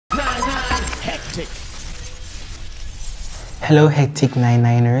Hectic. Hello Hectic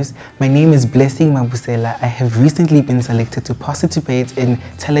Nine-Niners, my name is Mabusela. I have recently been selected to participate in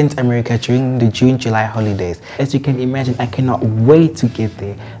Talent America during the June-July holidays. As you can imagine, I cannot wait to get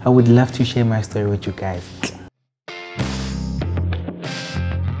there. I would love to share my story with you guys.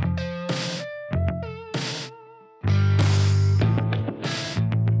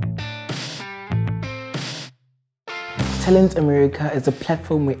 Talent America is a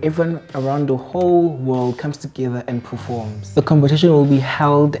platform where everyone around the whole world comes together and performs. The competition will be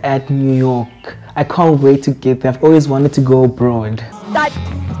held at New York. I can't wait to get there. I've always wanted to go abroad. Ek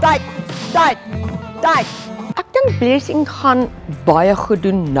dink Blessing gaan baie goed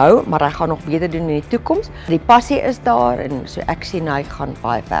doen nou, maar hy gaan nog beter doen in die toekoms. Die passie is daar en so ek sien hy gaan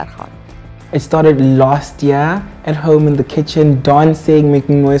baie ver gaan. It started last year at home in the kitchen, dancing,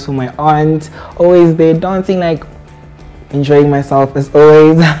 making noise for my aunt, always there dancing, like enjoying myself as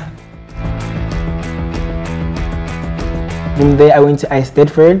always. From there I went to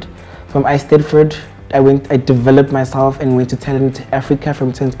Stedford. From Stedford I developed myself and went to Talent Africa.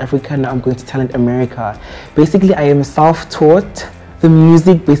 From Talent Africa now I'm going to Talent America. Basically I am self-taught. The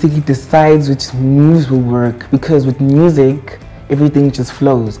music basically decides which moves will work, because with music everything just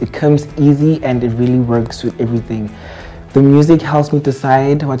flows. It comes easy and it really works with everything. The music helps me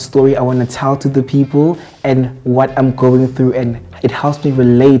decide what story I want to tell to the people and what I'm going through, and it helps me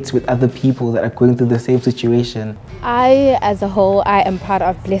relate with other people that are going through the same situation. As a whole, I am proud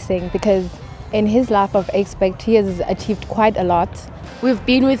of Blessing because in his life of Expect, he has achieved quite a lot. We've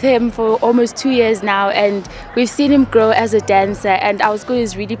been with him for almost 2 years now, and we've seen him grow as a dancer, and our school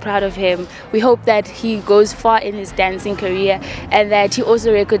is really proud of him. We hope that he goes far in his dancing career and that he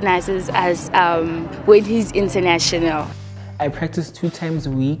also recognizes us when he's international. I practice 2 times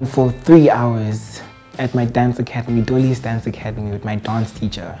a week for 3 hours at my dance academy, Dolly's Dance Academy, with my dance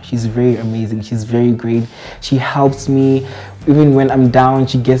teacher. She's very amazing, she's very great. She helps me, even when I'm down,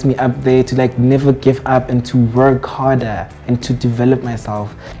 she gets me up there to like never give up and to work harder and to develop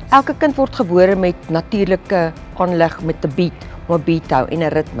myself. Elke kind word gebore met natuurlike aanleg met 'n beat, om 'n beat hou en 'n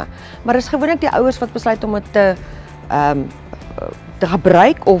ritme. Maar is gewoonlik die ouers wat besluit om dit te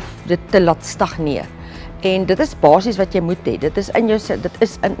gebruik of dit te laat stagneer. En dit is basies wat jy moet hê. Dit is in jou,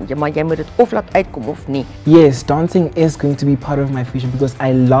 maar jy moet dit of laat uitkom of nie. Yes, dancing is going to be part of my future because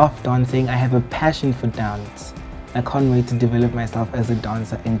I love dancing. I have a passion for dance. I can't wait to develop myself as a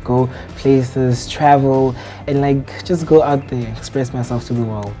dancer and go places, travel, and like just go out there, express myself to the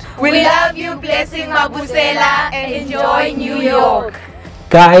world. We love you, Blessing Mabusela, and enjoy New York.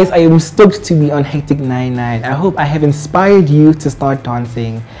 Guys, I am stoked to be on Hectic 99. I hope I have inspired you to start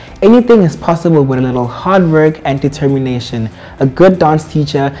dancing. Anything is possible with a little hard work and determination. A good dance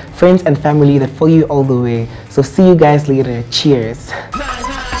teacher, friends and family that follow you all the way. So see you guys later. Cheers.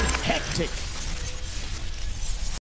 Hectic.